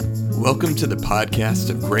Welcome to the podcast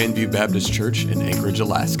of Grandview Baptist Church in Anchorage,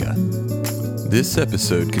 Alaska. This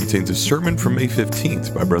episode contains a sermon from May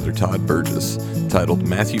 15th by Brother Todd Burgess, titled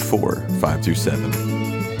Matthew 4,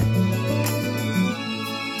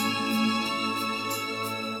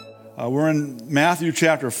 5-7. We're in Matthew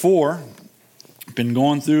chapter 4. Been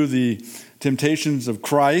going through the temptations of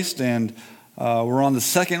Christ, and we're on the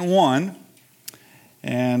second one.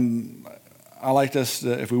 And I like us,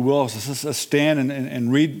 if we will, stand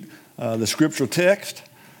and read the scriptural text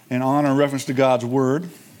in honor and reference to God's word.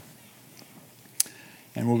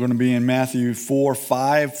 And we're going to be in Matthew 4,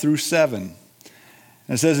 5-7. And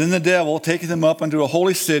it says, "And the devil taketh him up unto a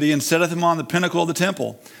holy city, and setteth him on the pinnacle of the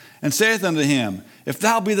temple, and saith unto him, If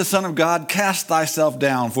thou be the Son of God, cast thyself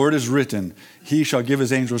down, for it is written, He shall give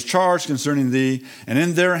his angels charge concerning thee, and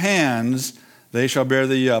in their hands they shall bear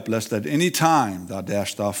thee up, lest at any time thou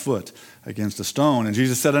dash thy foot against a stone. And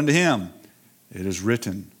Jesus said unto him, It is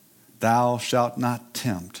written, Thou shalt not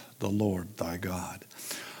tempt the Lord thy God."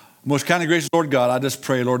 Most kind and gracious Lord God, I just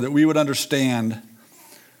pray, Lord, that we would understand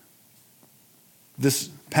this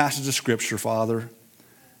passage of Scripture, Father,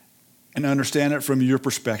 and understand it from your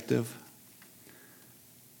perspective,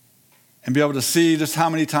 and be able to see just how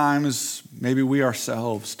many times maybe we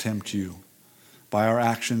ourselves tempt you by our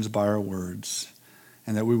actions, by our words,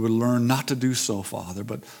 and that we would learn not to do so, Father,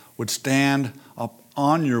 but would stand up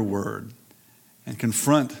on your word and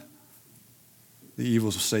confront the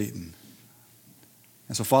evils of Satan.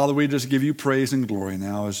 And so, Father, we just give you praise and glory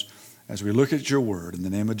now as we look at your word. In the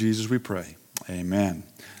name of Jesus we pray. Amen.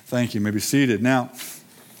 Thank you. You may be seated. Now,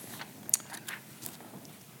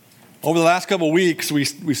 over the last couple of weeks, we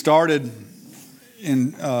started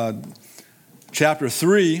in chapter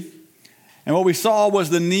 3, and what we saw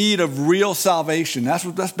was the need of real salvation. That's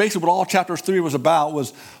basically what all chapter 3 was about,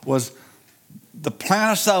 was the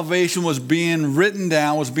plan of salvation was being written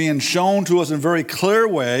down, was being shown to us in a very clear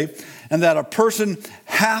way, and that a person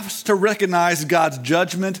has to recognize God's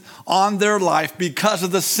judgment on their life because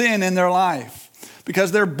of the sin in their life,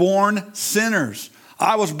 because they're born sinners.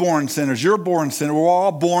 I was born sinners. You're born sinners. We're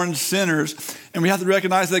all born sinners. And we have to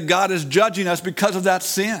recognize that God is judging us because of that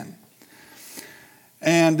sin.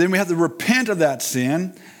 And then we have to repent of that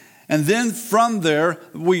sin. And then from there,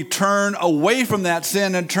 we turn away from that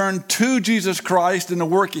sin and turn to Jesus Christ and the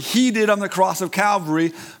work he did on the cross of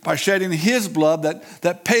Calvary by shedding his blood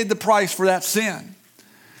that paid the price for that sin.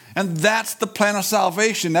 And that's the plan of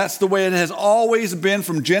salvation. That's the way it has always been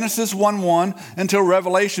from Genesis 1:1 until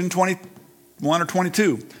Revelation 21 or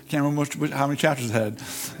 22. Can't remember how many chapters it had.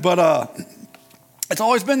 But it's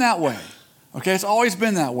always been that way. Okay, it's always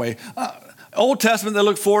been that way. Old Testament, they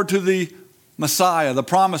look forward to the Messiah, the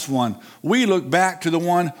promised one. We look back to the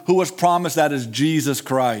one who was promised, that is Jesus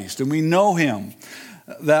Christ. And we know him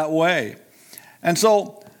that way. And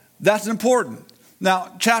so that's important.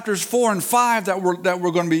 Now, chapters 4 and 5 that we're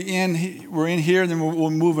going to be in, we're in here, and then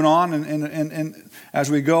we're moving on and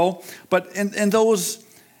as we go. But in those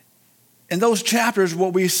chapters,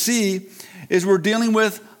 what we see is we're dealing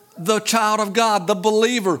with the child of God, the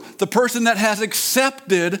believer, the person that has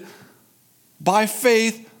accepted by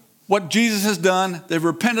faith what Jesus has done. They've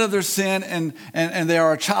repented of their sin, and they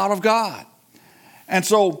are a child of God. And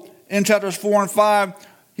so in chapters 4 and 5,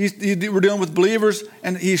 we're dealing with believers,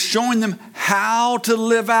 and he's showing them how to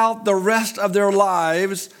live out the rest of their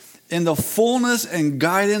lives in the fullness and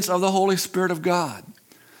guidance of the Holy Spirit of God.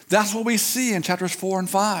 That's what we see in chapters 4 and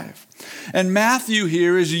 5. And Matthew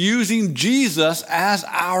here is using Jesus as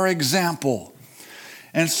our example.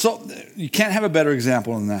 And so you can't have a better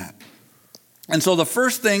example than that. And so the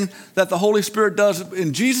first thing that the Holy Spirit does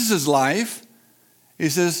in Jesus' life, he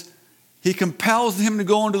says, he compels him to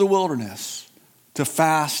go into the wilderness to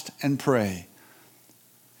fast and pray.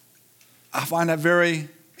 I find that very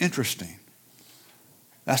interesting.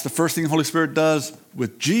 That's the first thing the Holy Spirit does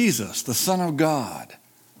with Jesus, the Son of God,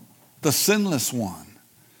 the sinless one.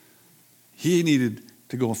 He needed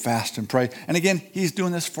to go fast and pray. And again, he's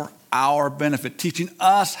doing this for our benefit, teaching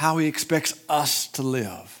us how he expects us to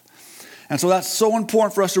live. And so that's so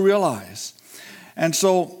important for us to realize. And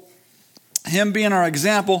so him being our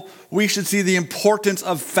example, we should see the importance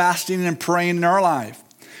of fasting and praying in our life.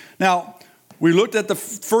 Now, we looked at the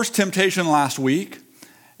first temptation last week.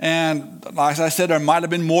 And as I said, there might have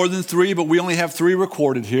been more than 3, but we only have 3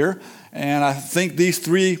 recorded here. And I think these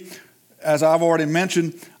 3, as I've already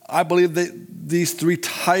mentioned, I believe that these 3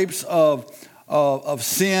 types of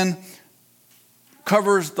sin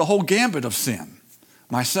covers the whole gambit of sin.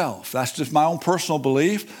 Myself. That's just my own personal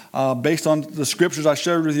belief based on the scriptures I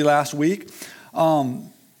shared with you last week.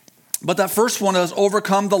 But that first one is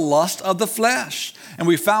overcome the lust of the flesh. And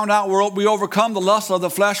we found out we overcome the lust of the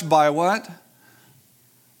flesh by what?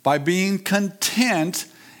 By being content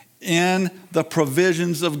in the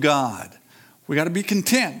provisions of God. We got to be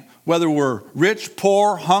content. Whether we're rich,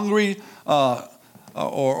 poor, hungry,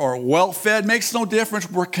 or well-fed, makes no difference.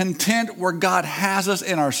 We're content where God has us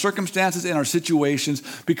in our circumstances, in our situations,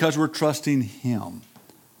 because we're trusting Him.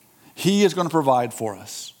 He is going to provide for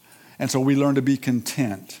us. And so we learn to be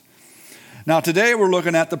content. Now today we're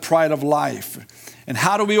looking at the pride of life. And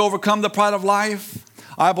how do we overcome the pride of life?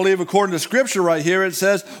 I believe according to Scripture right here, it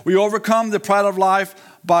says we overcome the pride of life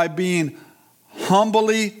by being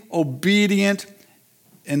humbly obedient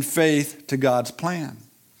in faith to God's plan.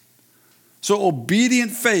 So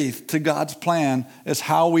obedient faith to God's plan is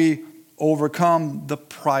how we overcome the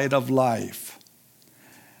pride of life.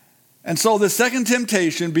 And so the second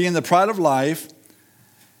temptation, being the pride of life,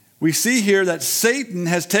 we see here that Satan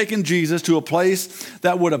has taken Jesus to a place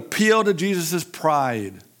that would appeal to Jesus'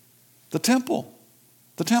 pride. The temple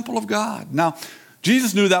of God. Now,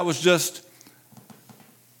 Jesus knew that was just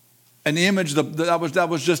an image, that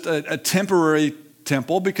was just a temporary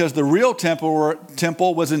temple, because the real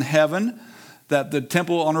temple was in heaven, that the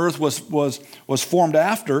temple on earth was formed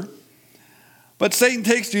after. But Satan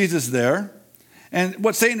takes Jesus there, and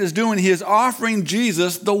what Satan is doing, he is offering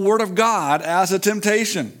Jesus the Word of God as a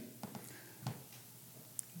temptation.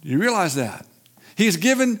 You realize that? He's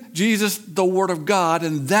given Jesus the Word of God,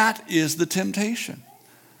 and that is the temptation.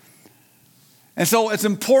 And so it's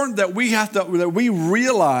important that we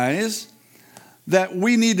realize that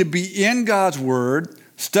we need to be in God's Word,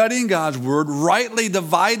 studying God's Word, rightly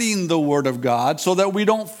dividing the Word of God, so that we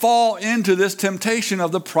don't fall into this temptation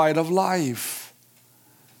of the pride of life.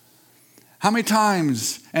 How many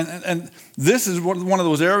times, and this is one of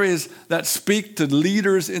those areas that speak to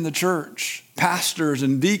leaders in the church, pastors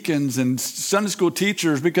and deacons and Sunday school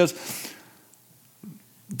teachers, because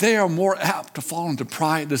they are more apt to fall into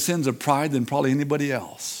pride, the sins of pride, than probably anybody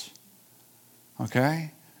else.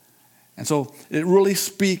 Okay? And so it really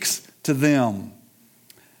speaks to them.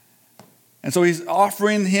 And so he's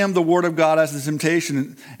offering him the Word of God as the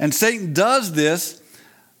temptation. And Satan does this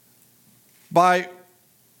by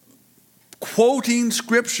quoting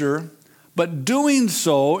Scripture, but doing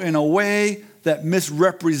so in a way that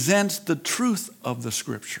misrepresents the truth of the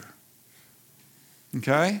Scripture.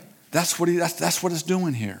 Okay? That's what it's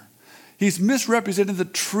doing here. He's misrepresenting the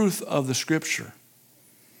truth of the Scripture.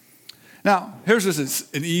 Now, here's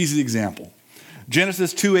just an easy example.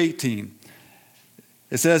 Genesis 2:18.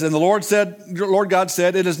 It says, "And the Lord God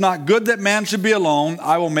said, it is not good that man should be alone.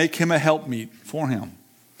 I will make him a helpmeet for him."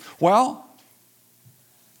 Well,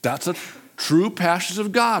 that's a true passage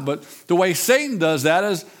of God. But the way Satan does that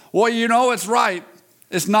is, well, it's right.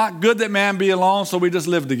 It's not good that man be alone, so we just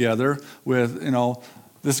live together with,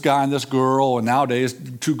 this guy and this girl, and nowadays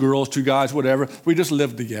 2 girls, 2 guys, whatever. We just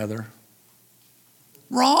live together.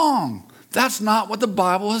 Wrong. That's not what the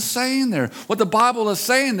Bible is saying there. What the Bible is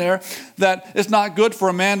saying there, that it's not good for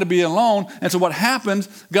a man to be alone. And so what happens,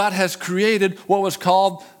 God has created what was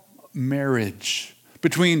called marriage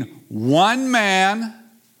between one man,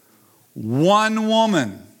 one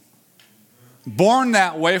woman, born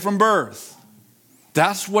that way from birth.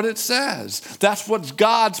 That's what it says. That's what's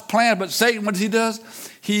God's plan. But Satan, what he does?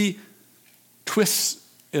 He twists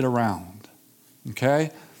it around.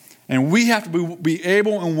 Okay? And we have to be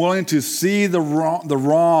able and willing to see the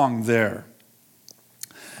wrong there.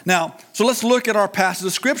 Now, so let's look at our passage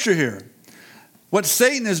of Scripture here. What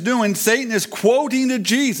Satan is doing, Satan is quoting to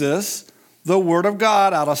Jesus the Word of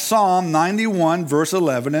God out of Psalm 91, verse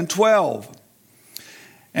 11 and 12.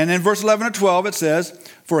 And in verse 11 and 12 it says,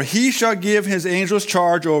 "For he shall give his angels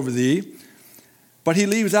charge over thee," but he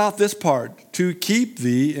leaves out this part, "to keep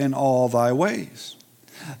thee in all thy ways.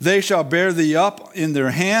 They shall bear thee up in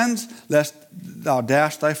their hands, lest thou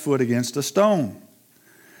dash thy foot against a stone."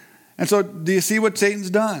 And so do you see what Satan's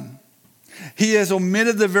done? He has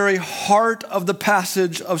omitted the very heart of the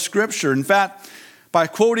passage of Scripture. In fact, by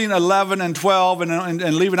quoting 11 and 12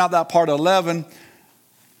 and leaving out that part 11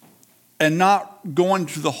 and not going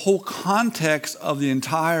to the whole context of the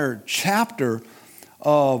entire chapter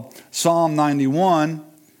of Psalm 91,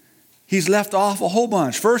 he's left off a whole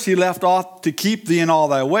bunch. First, he left off "to keep thee in all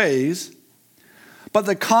thy ways." But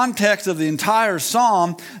the context of the entire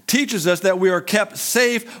psalm teaches us that we are kept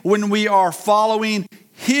safe when we are following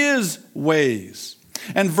his ways.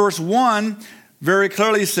 And verse 1 very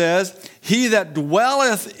clearly says, "He that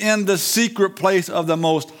dwelleth in the secret place of the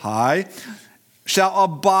Most High shall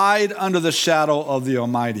abide under the shadow of the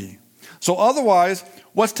Almighty." So otherwise,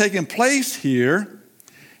 what's taking place here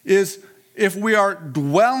is if we are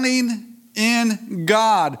dwelling in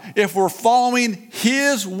God, if we're following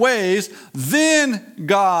His ways, then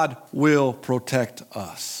God will protect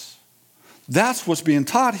us. That's what's being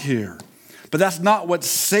taught here. But that's not what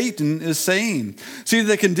Satan is saying. See,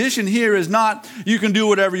 the condition here is not you can do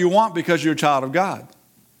whatever you want because you're a child of God.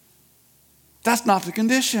 That's not the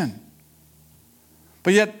condition.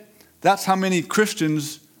 But yet, that's how many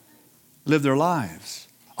Christians live their lives.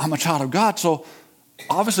 I'm a child of God, so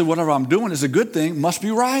obviously whatever I'm doing is a good thing, must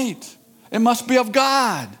be right. It must be of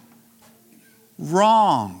God.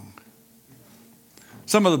 Wrong.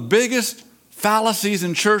 Some of the biggest fallacies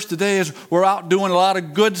in church today is we're out doing a lot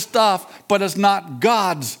of good stuff, but it's not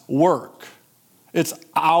God's work. It's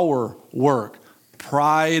our work.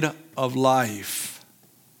 Pride of life.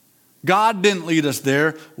 God didn't lead us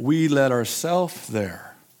there. We led ourselves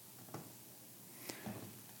there.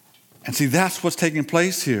 And see, that's what's taking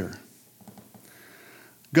place here.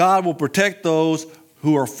 God will protect those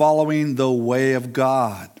who are following the way of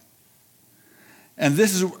God. And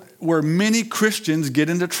this is where many Christians get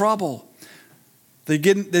into trouble. They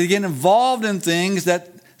get involved in things that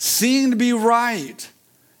seem to be right.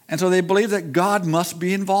 And so they believe that God must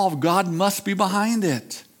be involved. God must be behind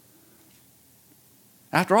it.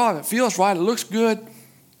 After all, if it feels right, it looks good.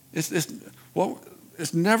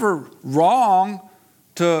 It's never wrong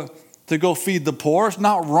to go feed the poor. It's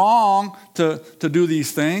not wrong to do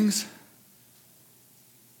these things.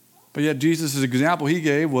 But yet Jesus' example he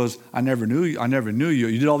gave was, I never knew you. I never knew you.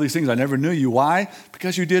 You did all these things. I never knew you. Why?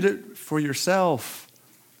 Because you did it for yourself.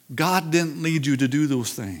 God didn't lead you to do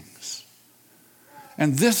those things.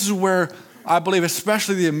 And this is where I believe,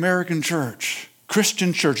 especially the American church,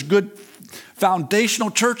 Christian church, good foundational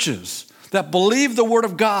churches that believe the Word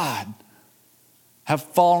of God have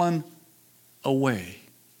fallen away.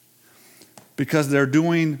 Because they're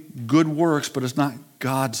doing good works, but it's not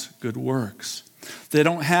God's good works. They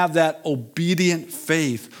don't have that obedient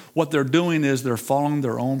faith. What they're doing is they're following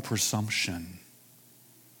their own presumption.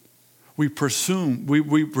 We presume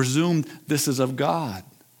this is of God.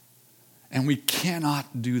 And we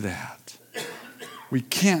cannot do that. We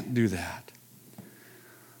can't do that.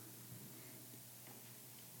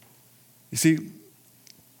 You see,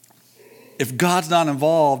 if God's not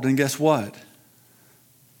involved, then guess what?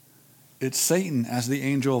 It's Satan as the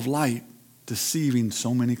angel of light deceiving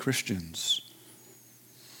so many Christians.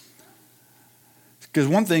 Because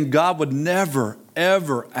one thing, God would never,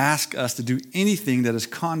 ever ask us to do anything that is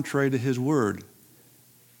contrary to His Word.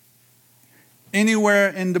 Anywhere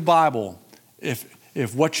in the Bible, if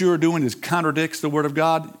what you're doing contradicts the Word of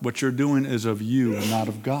God, what you're doing is of you and not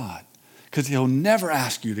of God. Because He'll never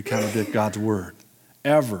ask you to contradict God's Word,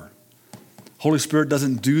 ever. Holy Spirit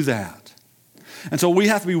doesn't do that. And so we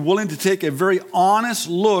have to be willing to take a very honest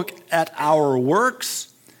look at our works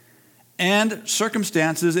and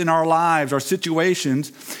circumstances in our lives, our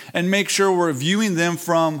situations, and make sure we're viewing them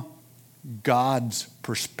from God's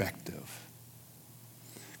perspective.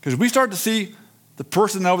 Because we start to see the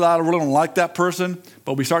person over that I really don't like that person,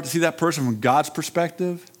 but we start to see that person from God's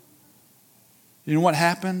perspective. You know what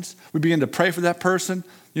happens? We begin to pray for that person.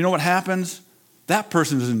 You know what happens? That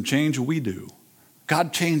person doesn't change, we do.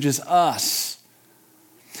 God changes us.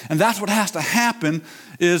 And that's what has to happen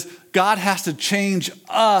is God has to change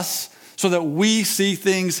us so that we see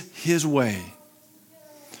things His way.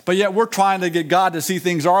 But yet we're trying to get God to see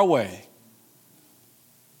things our way.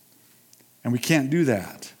 And we can't do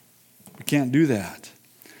that. We can't do that.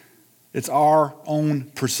 It's our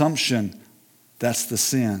own presumption that's the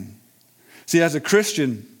sin. See, as a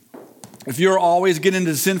Christian, if you're always getting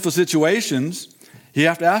into sinful situations, you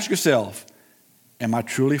have to ask yourself, am I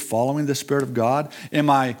truly following the Spirit of God?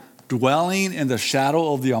 Am I dwelling in the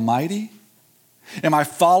shadow of the Almighty? Am I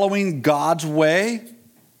following God's way?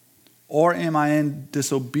 Or am I in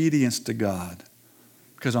disobedience to God?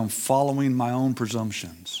 Because I'm following my own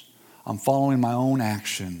presumptions. I'm following my own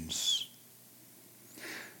actions.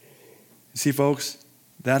 You see, folks,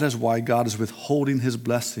 that is why God is withholding His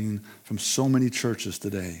blessing from so many churches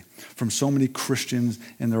today, from so many Christians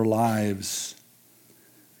in their lives.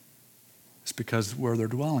 It's because where they're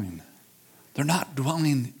dwelling. They're not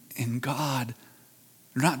dwelling in God.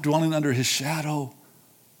 They're not dwelling under His shadow.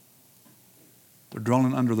 They're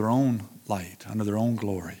dwelling under their own light, under their own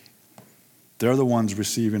glory. They're the ones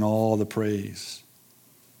receiving all the praise.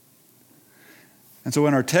 And so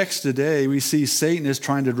in our text today, we see Satan is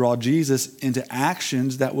trying to draw Jesus into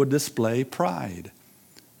actions that would display pride.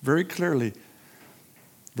 Very clearly.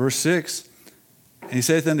 Verse 6, and he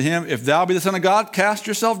saith unto him, if thou be the Son of God, cast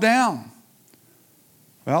yourself down.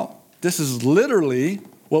 Well, this is literally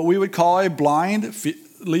what we would call a blind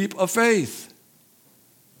leap of faith.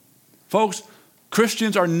 Folks,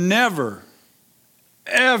 Christians are never,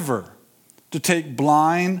 ever to take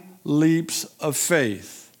blind leaps of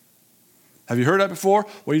faith. Have you heard that before?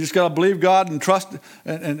 Well, you just got to believe God and trust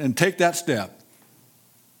and take that step.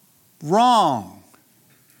 Wrong.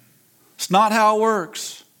 It's not how it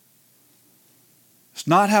works. It's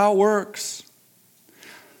not how it works.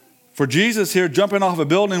 For Jesus here, jumping off a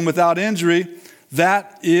building without injury,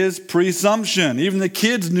 that is presumption. Even the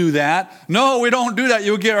kids knew that. No, we don't do that.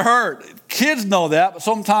 You'll get hurt. Kids know that, but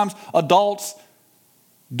sometimes adults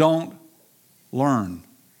don't learn.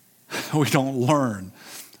 We don't learn.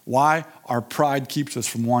 Why? Our pride keeps us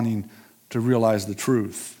from wanting to realize the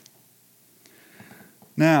truth.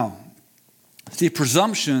 Now, see,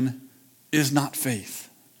 presumption is not faith.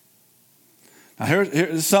 Now,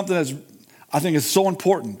 here's something that's I think is so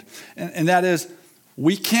important, and that is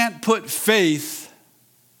we can't put faith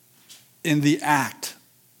in the act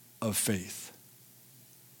of faith.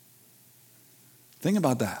 Think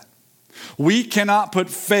about that. We cannot put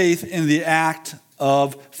faith in the act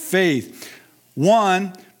of faith.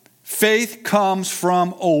 One, faith comes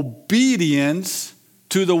from obedience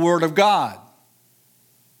to the Word of God.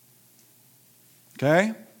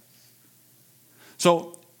 Okay?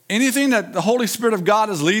 So anything that the Holy Spirit of God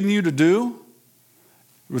is leading you to do,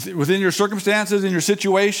 within your circumstances, in your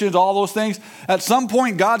situations, all those things, at some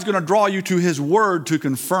point God's going to draw you to His Word to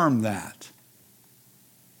confirm that.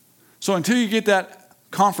 So until you get that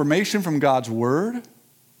confirmation from God's Word,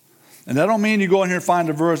 and that don't mean you go in here and find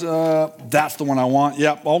a verse, that's the one I want.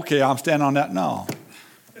 Yep, okay, I'm standing on that. No.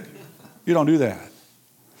 You don't do that.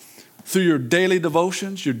 Through your daily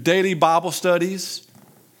devotions, your daily Bible studies,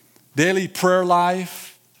 daily prayer life,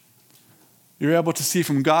 you're able to see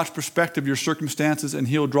from God's perspective your circumstances, and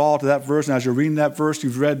He'll draw to that verse. And as you're reading that verse,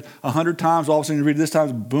 you've read 100 times, all of a sudden you read it this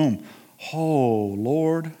time, boom. Oh,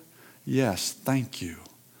 Lord, yes, thank you.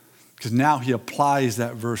 Because now He applies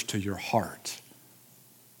that verse to your heart.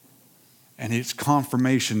 And it's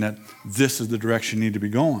confirmation that this is the direction you need to be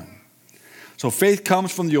going. So faith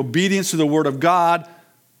comes from the obedience to the Word of God,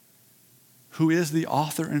 who is the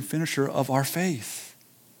author and finisher of our faith.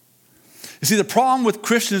 You see, the problem with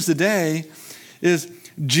Christians today is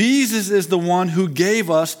Jesus is the one who gave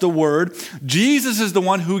us the Word. Jesus is the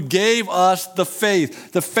one who gave us the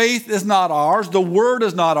faith. The faith is not ours. The Word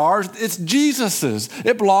is not ours. It's Jesus's.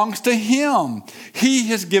 It belongs to Him. He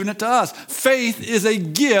has given it to us. Faith is a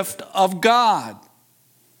gift of God.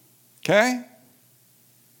 Okay?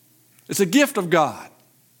 It's a gift of God.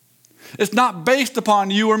 It's not based upon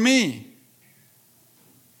you or me.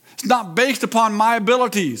 It's not based upon my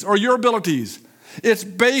abilities or your abilities. It's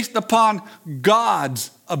based upon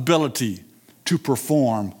God's ability to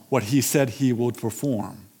perform what He said He would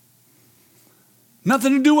perform.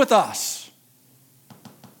 Nothing to do with us.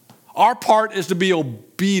 Our part is to be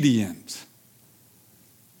obedient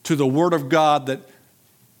to the Word of God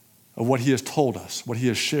of what He has told us, what He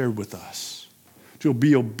has shared with us. To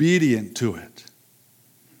be obedient to it.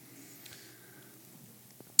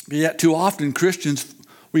 But yet too often Christians,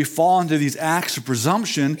 we fall into these acts of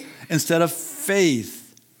presumption instead of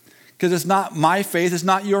faith. Because it's not my faith, it's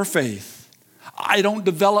not your faith. I don't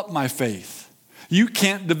develop my faith. You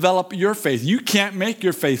can't develop your faith. You can't make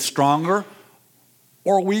your faith stronger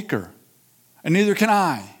or weaker. And neither can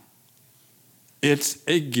I. It's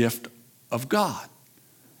a gift of God.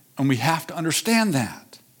 And we have to understand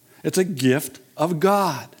that. It's a gift of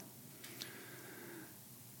God.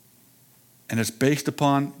 And it's based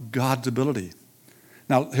upon God's ability.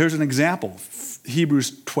 Now, here's an example.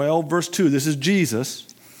 Hebrews 12, verse 2. This is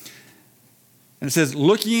Jesus. And it says,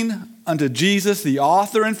 looking unto Jesus, the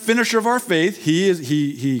author and finisher of our faith.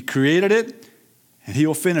 He created it, and He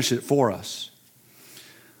will finish it for us.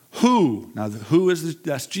 Who? Now,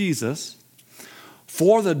 that's Jesus.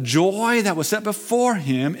 For the joy that was set before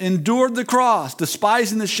Him, endured the cross,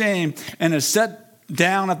 despising the shame, and is set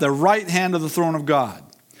down at the right hand of the throne of God.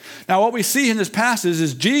 Now, what we see in this passage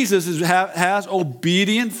is Jesus has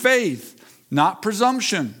obedient faith, not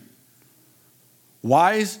presumption.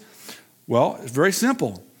 Why? Well, it's very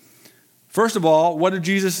simple. First of all, what did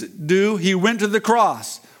Jesus do? He went to the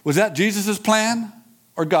cross. Was that Jesus' plan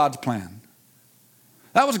or God's plan?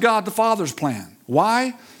 That was God the Father's plan.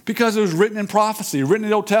 Why? Because it was written in prophecy, written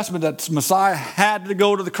in the Old Testament, that Messiah had to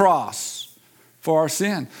go to the cross for our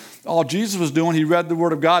sin. All Jesus was doing, He read the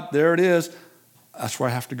Word of God. There it is. That's where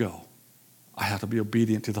I have to go. I have to be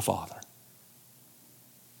obedient to the Father.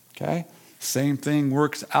 Okay? Same thing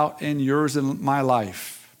works out in yours and my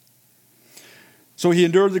life. So He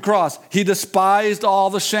endured the cross. He despised all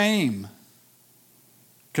the shame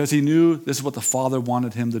because He knew this is what the Father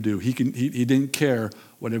wanted Him to do. He didn't care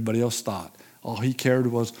what everybody else thought. All he cared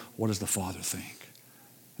was, what does the Father think?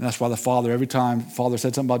 And that's why the Father, every time the Father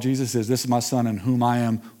said something about Jesus, says, this is my Son in whom I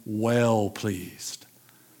am well pleased.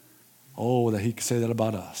 Oh, that he could say that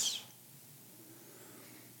about us.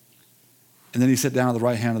 And then he sat down at the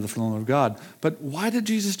right hand of the throne of God. But why did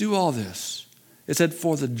Jesus do all this? It said,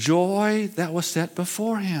 for the joy that was set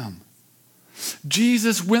before him.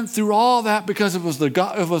 Jesus went through all that because it was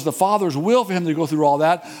the Father's will for him to go through all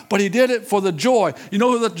that, but he did it for the joy. You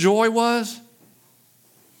know who the joy was?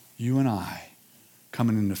 You and I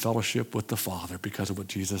coming into fellowship with the Father because of what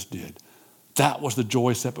Jesus did. That was the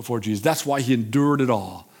joy set before Jesus. That's why he endured it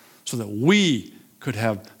all, so that we could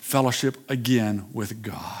have fellowship again with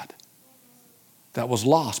God. That was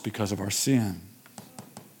lost because of our sin.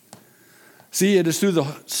 See, it is through the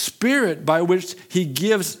Spirit by which he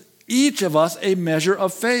gives each of us a measure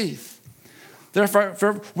of faith.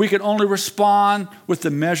 Therefore, we can only respond with the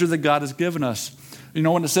measure that God has given us. You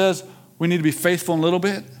know when it says we need to be faithful in a little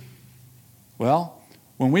bit? Well,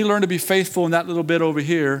 when we learn to be faithful in that little bit over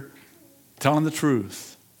here, telling the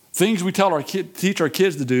truth, things we teach our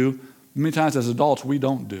kids to do, many times as adults we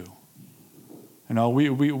don't do. You know,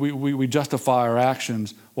 we justify our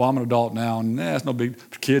actions. Well, I'm an adult now, and it's no big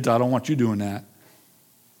kids. I don't want you doing that.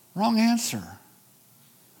 Wrong answer.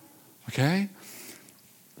 Okay?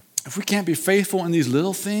 If we can't be faithful in these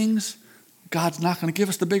little things, God's not going to give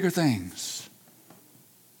us the bigger things.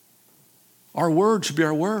 Our word should be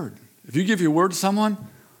our word. If you give your word to someone,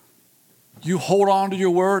 you hold on to your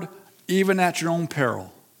word even at your own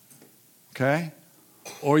peril. Okay?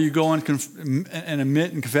 Or you go and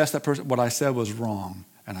admit and confess that person, what I said was wrong,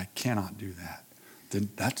 and I cannot do that. Then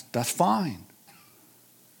that's fine.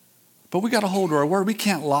 But we got to hold to our word. We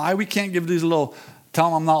can't lie. We can't give these little, tell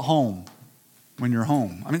them I'm not home when you're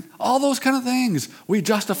home. I mean, all those kind of things we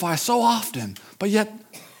justify so often. But yet,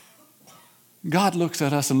 God looks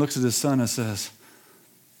at us and looks at his Son and says,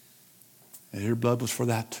 hey, your blood was for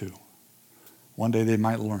that too. One day they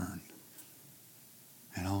might learn.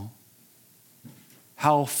 You know?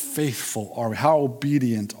 How faithful are we? How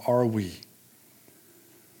obedient are we?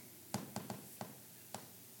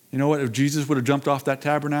 You know what? If Jesus would have jumped off that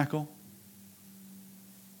tabernacle,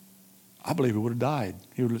 I believe he would have died.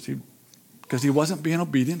 Because he wasn't being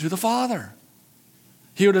obedient to the Father.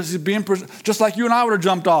 He would have been just like you and I would have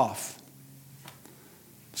jumped off.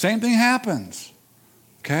 Same thing happens.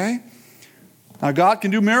 Okay? Now God can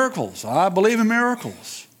do miracles. I believe in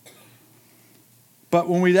miracles. But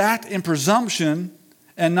when we act in presumption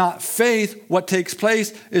and not faith, what takes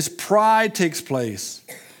place is pride takes place.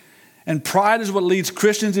 And pride is what leads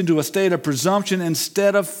Christians into a state of presumption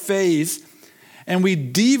instead of faith. And we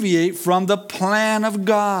deviate from the plan of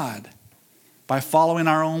God by following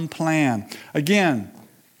our own plan. Again,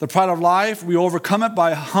 the pride of life, we overcome it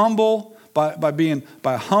by humble,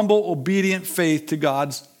 obedient faith to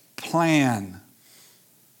God's plan.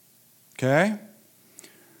 Okay?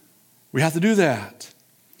 We have to do that.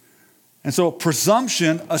 And so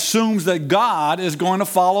presumption assumes that God is going to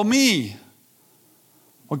follow me.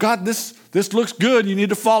 Well, God, this looks good. You need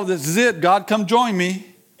to follow this. This is it. God, come join me.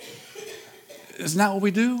 Isn't that what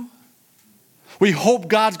we do? We hope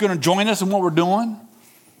God's going to join us in what we're doing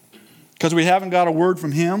because we haven't got a word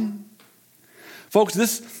from him. Folks,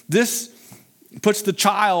 this puts the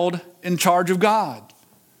child in charge of God.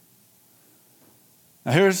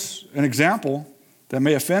 Now, here's an example that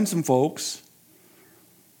may offend some folks,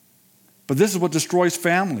 but this is what destroys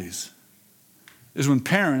families, is when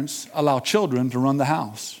parents allow children to run the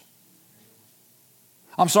house.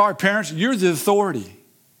 I'm sorry, parents, you're the authority.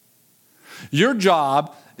 Your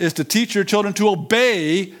job is to teach your children to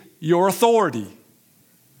obey your authority.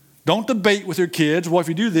 Don't debate with your kids. Well, if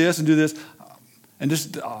you do this and do this, and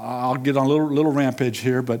just I'll get on a little rampage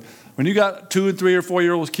here, but when you got 2 and 3 or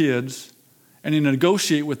 4-year-old kids and you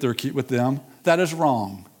negotiate with them, that is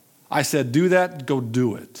wrong. I said, do that, go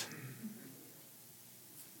do it.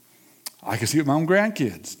 I can see it with my own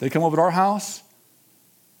grandkids. They come over to our house,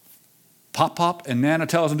 Pop and Nana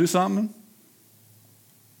tell us to do something,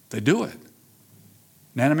 they do it.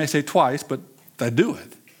 Nana may say twice, but they do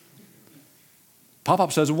it.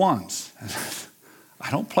 Pop says it once.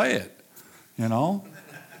 I don't play it, you know.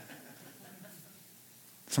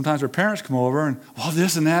 Sometimes their parents come over and, well,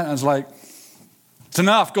 this and that, and it's like, it's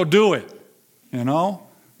enough, go do it, you know.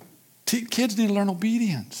 Kids need to learn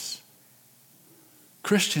obedience.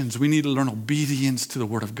 Christians, we need to learn obedience to the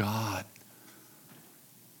Word of God.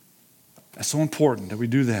 That's so important that we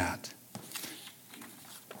do that.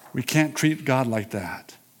 We can't treat God like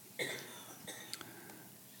that.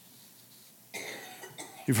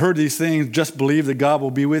 You've heard these things, just believe that God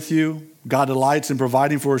will be with you. God delights in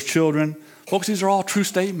providing for his children. Folks, these are all true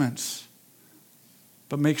statements.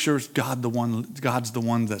 but make sure it's God's the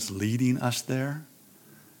one that's leading us there,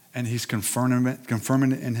 and he's confirming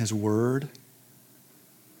it in his word.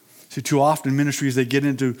 See, too often ministries, they get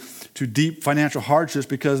into deep financial hardships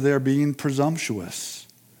because they're being presumptuous.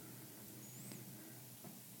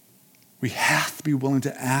 We have to be willing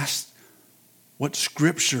to ask what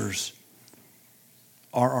scriptures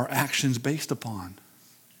are our actions based upon.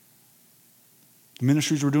 The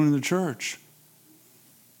ministries we're doing in the church.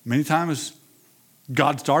 Many times,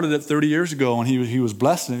 God started it 30 years ago, and he was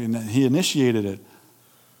blessing it, and he initiated it.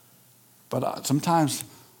 But sometimes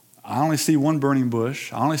I only see one burning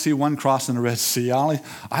bush. I only see one cross in the Red Sea. I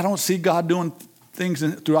don't see God doing things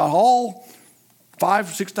throughout all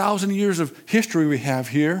 5,000 or 6,000 years of history we have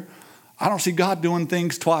here. I don't see God doing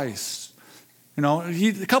things twice.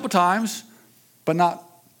 A couple times, but not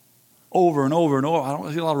over and over and over. I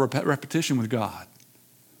don't see a lot of repetition with God.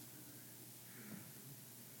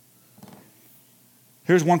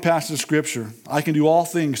 Here's one passage of Scripture. I can do all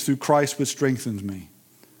things through Christ which strengthens me.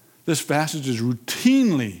 This passage is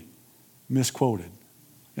routinely misquoted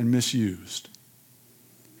and misused.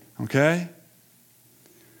 Okay?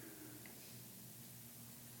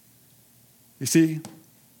 You see,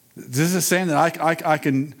 this is saying that I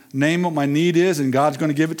can name what my need is and God's going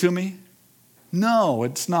to give it to me? No,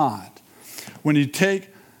 it's not. When you take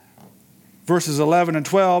verses 11 and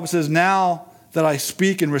 12, it says, now that I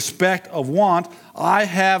speak in respect of want, I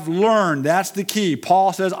have learned. That's the key.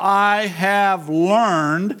 Paul says, I have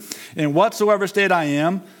learned in whatsoever state I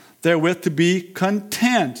am, therewith to be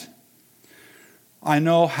content. I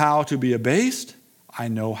know how to be abased. I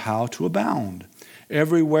know how to abound.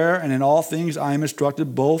 Everywhere and in all things I am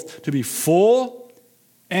instructed both to be full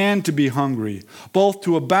and to be hungry, both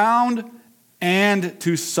to abound and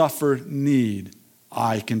to suffer need.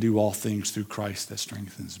 I can do all things through Christ that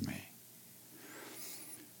strengthens me.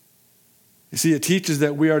 You see, it teaches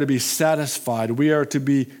that we are to be satisfied. We are to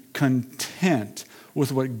be content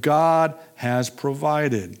with what God has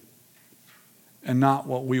provided and not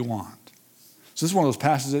what we want. So this is one of those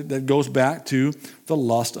passages that goes back to the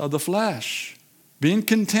lust of the flesh. Being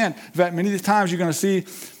content. In fact, many of the times you're going to see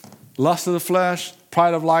lust of the flesh,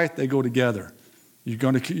 pride of life, they go together.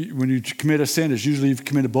 When you commit a sin, it's usually you've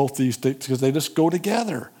committed both these things because they just go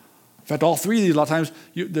together. In fact, all three of these, a lot of times,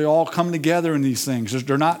 they all come together in these things.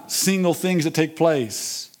 They're not single things that take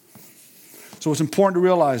place. So it's important to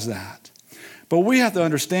realize that. But what we have to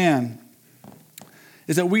understand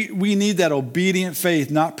is that we need that obedient faith,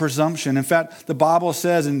 not presumption. In fact, the Bible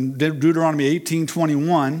says in Deuteronomy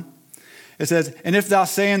 18:21, it says, and if thou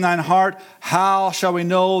say in thine heart, how shall we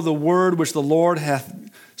know the word which the Lord hath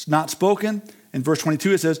not spoken? In verse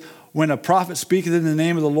 22, it says, when a prophet speaketh in the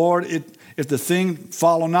name of the Lord, if the thing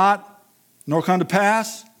follow not, nor come to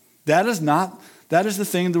pass, that is the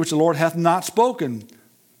thing which the Lord hath not spoken,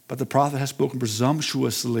 but the prophet hath spoken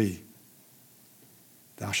presumptuously.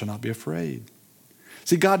 Thou shalt not be afraid.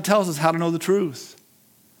 See, God tells us how to know the truth.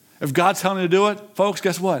 If God's telling you to do it, folks,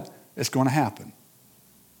 guess what? It's going to happen.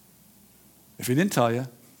 If he didn't tell you,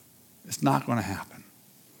 it's not going to happen.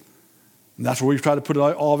 And that's where we try to put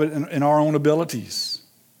all of it in our own abilities.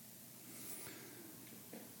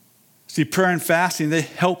 See, prayer and fasting, they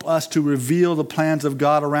help us to reveal the plans of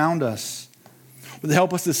God around us. They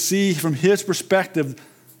help us to see from his perspective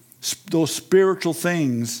those spiritual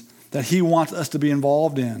things that he wants us to be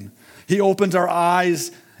involved in. He opens our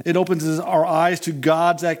eyes. It opens our eyes to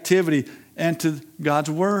God's activity and to God's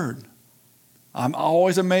word. I'm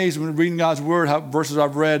always amazed when reading God's word, how verses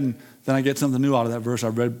I've read, and then I get something new out of that verse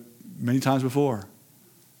I've read many times before.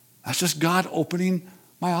 That's just God opening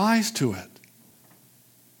my eyes to it.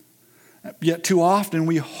 Yet too often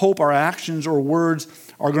we hope our actions or words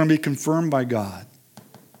are going to be confirmed by God.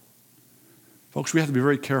 Folks, we have to be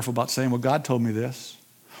very careful about saying, well, God told me this.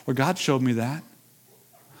 Well, God showed me that.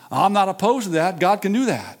 I'm not opposed to that. God can do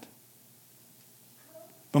that.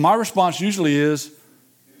 But my response usually is,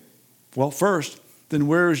 well, first, then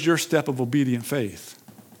where is your step of obedient faith?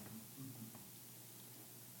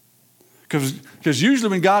 Because usually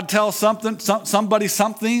when God tells somebody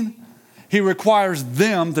something, he requires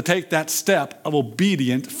them to take that step of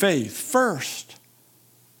obedient faith first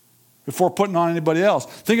before putting on anybody else.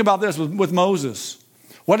 Think about this with Moses.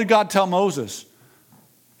 What did God tell Moses?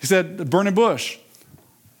 He said, the burning bush.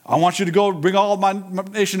 I want you to go bring all my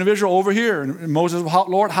nation of Israel over here. And Moses,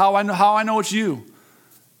 Lord, how I know it's you?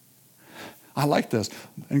 I like this.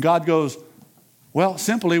 And God goes, well,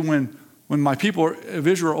 simply when my people of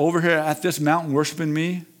Israel are over here at this mountain worshiping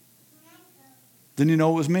me, then you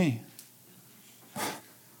know it was me.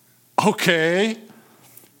 Okay.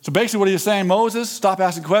 So basically what he's saying, Moses, stop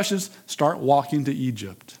asking questions, start walking to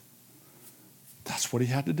Egypt. That's what he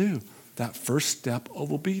had to do. That first step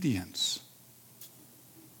of obedience.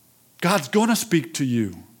 God's going to speak to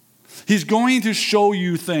you. He's going to show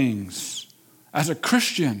you things as a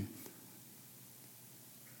Christian.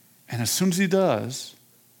 And as soon as he does,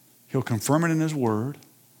 he'll confirm it in his word,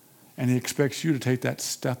 and he expects you to take that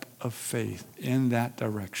step of faith in that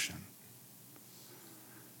direction.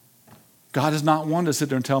 God is not one to sit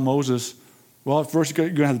there and tell Moses, well, first you're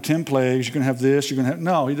going to have the 10 plagues, you're going to have this, you're going to have...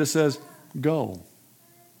 No, he just says, go.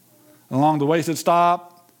 And along the way, he said,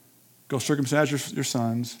 stop, go circumcise your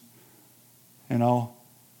sons.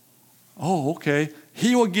 Oh, okay.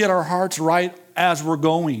 He will get our hearts right as we're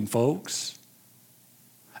going, folks.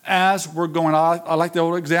 As we're going. I like the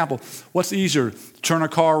old example. What's easier, to turn a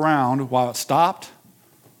car around while it's stopped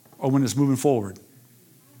or when it's moving forward?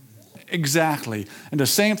 Exactly. And the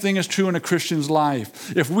same thing is true in a Christian's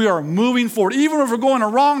life. If we are moving forward, even if we're going the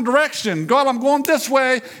wrong direction, God, I'm going this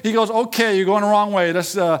way. He goes, okay, you're going the wrong way.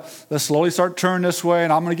 Let's slowly start turning this way,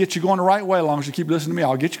 and I'm going to get you going the right way as long as you keep listening to me.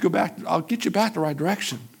 I'll get you back the right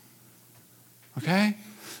direction. Okay?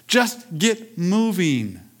 Just get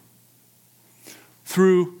moving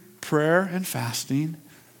through prayer and fasting,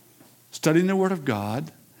 studying the Word of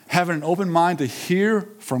God, having an open mind to hear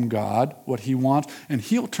from God what he wants, and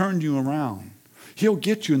he'll turn you around. He'll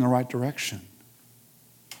get you in the right direction.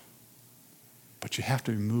 But you have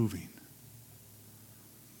to be moving.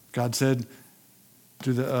 God said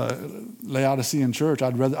to the Laodicean church,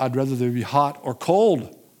 I'd rather they be hot or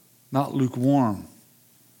cold, not lukewarm.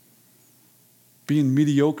 Being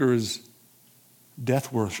mediocre is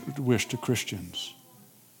death wish to Christians.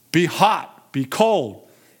 Be hot, be cold.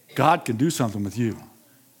 God can do something with you.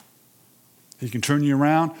 He can turn you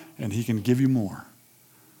around and he can give you more.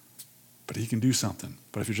 But he can do something.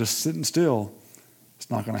 But if you're just sitting still,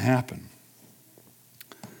 it's not going to happen.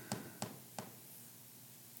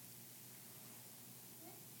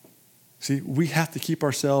 See, we have to keep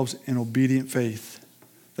ourselves in obedient faith.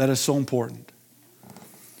 That is so important.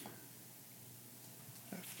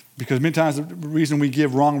 Because many times the reason we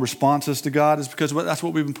give wrong responses to God is because that's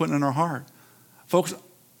what we've been putting in our heart. Folks,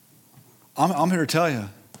 I'm here to tell you,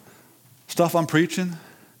 stuff I'm preaching,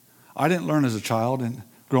 I didn't learn as a child and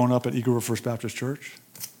growing up at Eagle River First Baptist Church.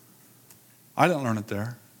 I didn't learn it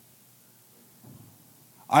there.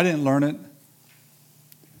 I didn't learn it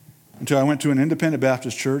until I went to an independent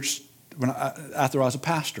Baptist church after I was a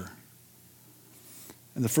pastor.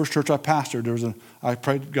 In the first church I pastored, I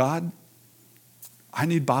prayed, God, I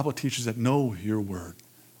need Bible teachers that know your word.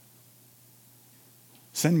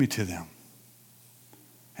 Send me to them.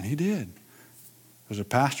 And he did. There was a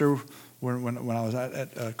pastor when I was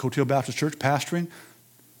at Cotehill Baptist Church pastoring.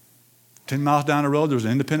 10 miles down the road, there was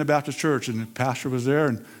an independent Baptist church, and the pastor was there,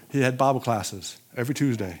 and he had Bible classes every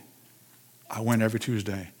Tuesday. I went every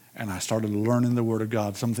Tuesday, and I started learning the Word of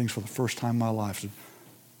God, some things for the first time in my life.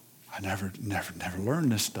 I never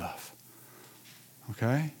learned this stuff.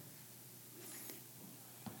 Okay?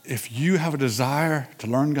 If you have a desire to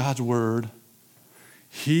learn God's Word,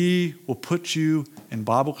 he will put you in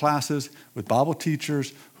Bible classes with Bible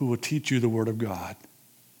teachers who will teach you the Word of God.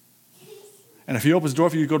 And if he opens the door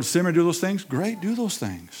for you to go to seminary and do those things, great, do those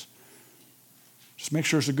things. Just make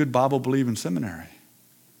sure it's a good Bible-believing seminary.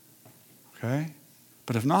 Okay?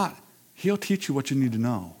 But if not, he'll teach you what you need to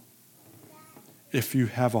know. If you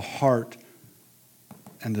have a heart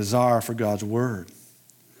and desire for God's Word.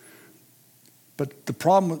 But the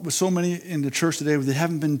problem with so many in the church today, they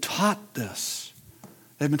haven't been taught this.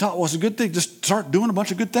 They've been taught, well, it's a good thing. Just start doing a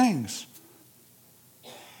bunch of good things.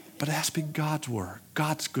 But it has to be God's work,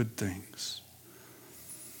 God's good things.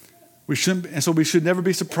 We should never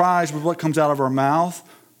be surprised with what comes out of our mouth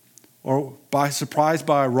or surprised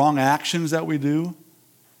by wrong actions that we do,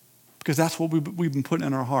 because that's what we've been putting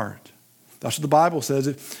in our heart. That's what the Bible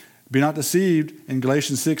says. Be not deceived in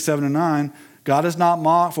Galatians 6, 7, and 9. God is not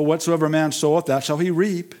mocked, for whatsoever a man soweth, that shall he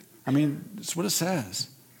reap. I mean, that's what it says.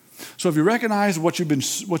 So if you recognize what you've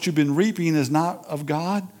been reaping is not of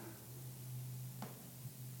God,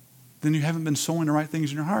 then you haven't been sowing the right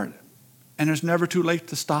things in your heart. And it's never too late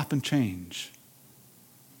to stop and change.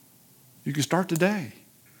 You can start today.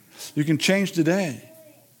 You can change today.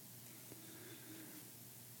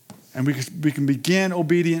 And we can begin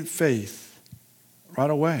obedient faith right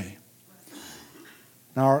away.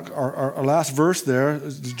 Now, our last verse there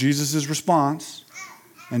is Jesus' response.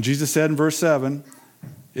 And Jesus said in verse 7,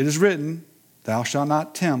 it is written, thou shalt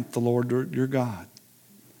not tempt the Lord your God.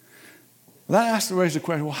 Well, that raises the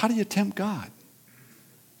question, well, how do you tempt God?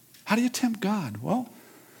 How do you tempt God? Well,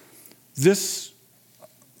 this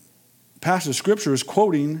passage of Scripture is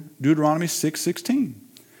quoting Deuteronomy 6:16.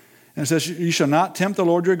 And And it says, you shall not tempt the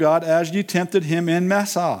Lord your God as ye tempted him in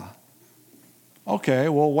Massah. Okay,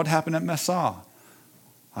 well, what happened at Massah?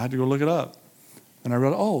 I had to go look it up. And I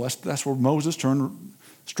read, that's where Moses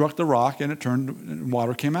struck the rock and it turned and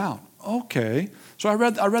water came out. Okay. So I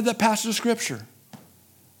read that passage of Scripture.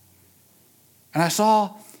 And I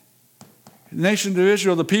saw the nation of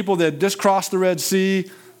Israel, the people that just crossed the Red Sea,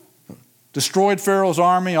 destroyed Pharaoh's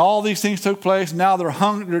army. All these things took place. Now they're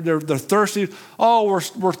hungry. They're thirsty. Oh,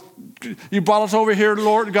 you brought us over here,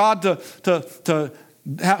 Lord God,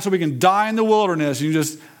 so we can die in the wilderness. You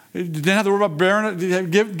didn't have to worry about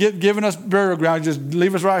giving us burial ground. You just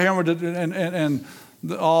leave us right here, and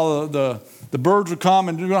all the birds would come,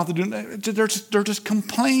 and we don't have to do. They're just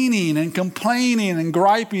complaining and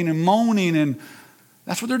griping and moaning, and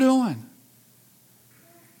that's what they're doing.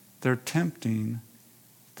 They're tempting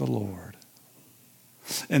the Lord.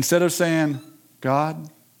 Instead of saying, God,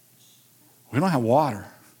 we don't have water.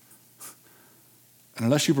 And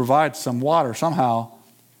unless you provide some water somehow,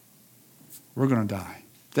 we're going to die.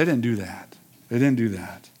 They didn't do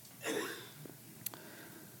that.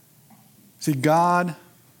 See, God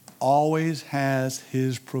always has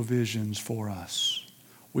his provisions for us.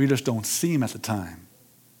 We just don't see them at the time.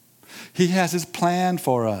 He has his plan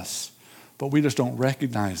for us, but we just don't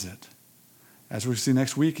recognize it. As we see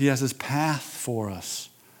next week, he has his path for us.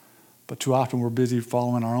 But too often we're busy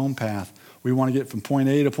following our own path. We want to get from point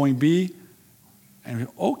A to point B. And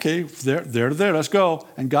okay, there to there, let's go.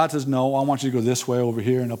 And God says, no, I want you to go this way over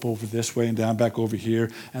here and up over this way and down back over here.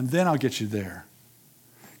 And then I'll get you there.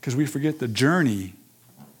 Because we forget the journey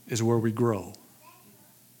is where we grow.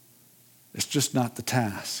 It's just not the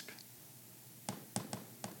task.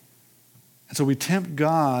 And so we tempt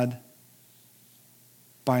God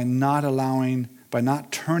by not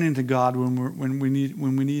turning to God when we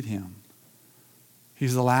need him.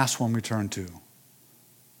 He's the last one we turn to.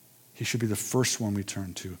 He should be the first one we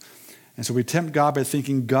turn to. And so we tempt God by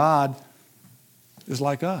thinking God is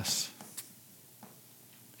like us.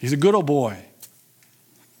 He's a good old boy.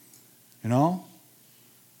 You know?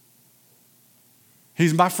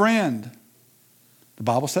 He's my friend. The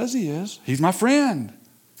Bible says he is. He's my friend.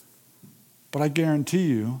 But I guarantee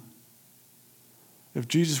you, if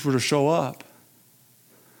Jesus were to show up,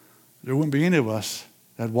 there wouldn't be any of us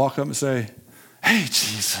that'd walk up and say, hey,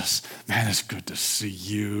 Jesus, man, it's good to see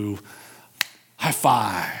you. High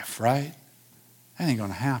five, right? That ain't going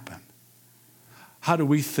to happen. Who do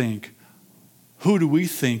we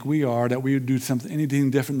think we are that we would do anything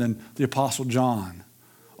different than the Apostle John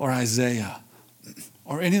or Isaiah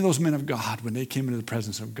or any of those men of God when they came into the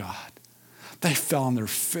presence of God? They fell on their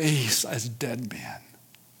face as dead men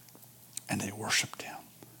and they worshiped him.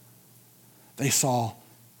 They saw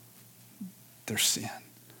their sin.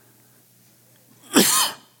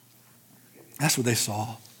 That's what they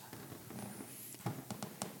saw. The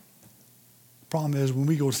problem is when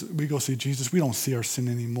we go see Jesus, we don't see our sin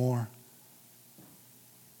anymore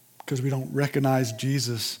because we don't recognize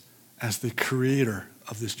Jesus as the creator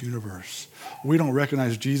of this universe. We don't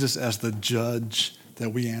recognize Jesus as the judge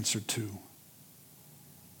that we answer to.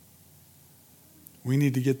 We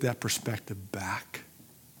need to get that perspective back.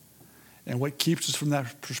 And what keeps us from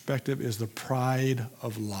that perspective is the pride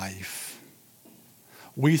of life.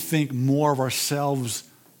 We think more of ourselves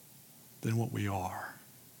than what we are.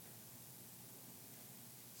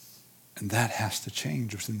 And that has to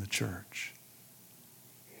change within the church.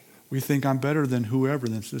 We think I'm better than whoever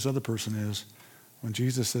this other person is, when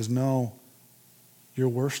Jesus says, no, you're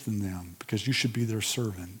worse than them because you should be their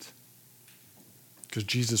servant. Because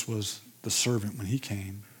Jesus was the servant when he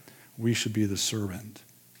came. We should be the servant.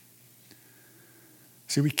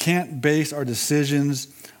 See, we can't base our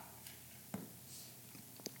decisions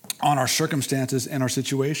on our circumstances and our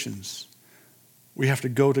situations. We have to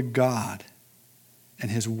go to God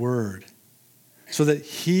and his word so that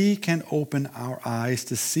he can open our eyes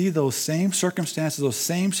to see those same circumstances, those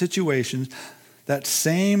same situations, that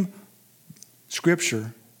same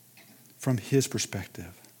scripture from his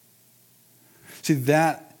perspective. See,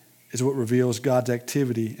 that is what reveals God's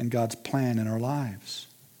activity and God's plan in our lives.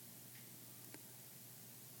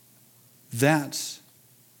 That's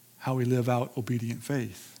how we live out obedient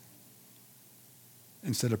faith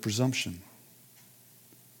instead of presumption.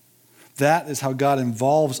 That is how God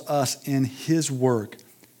involves us in his work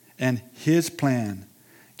and his plan,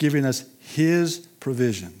 giving us his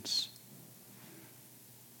provisions.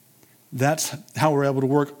 That's how we're able to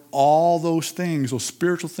work all those things, those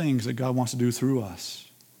spiritual things that God wants to do through us.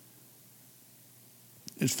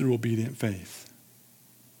 It's through obedient faith.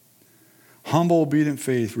 Humble, obedient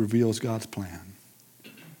faith reveals God's plan.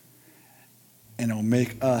 And it will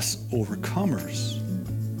make us overcomers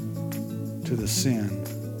to the sin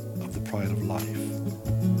of the pride of life.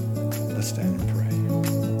 Let's stand and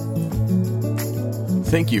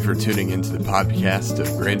pray. Thank you for tuning into the podcast of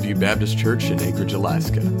Grandview Baptist Church in Anchorage,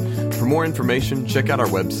 Alaska. For more information, check out our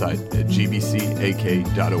website at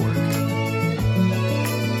gbcak.org.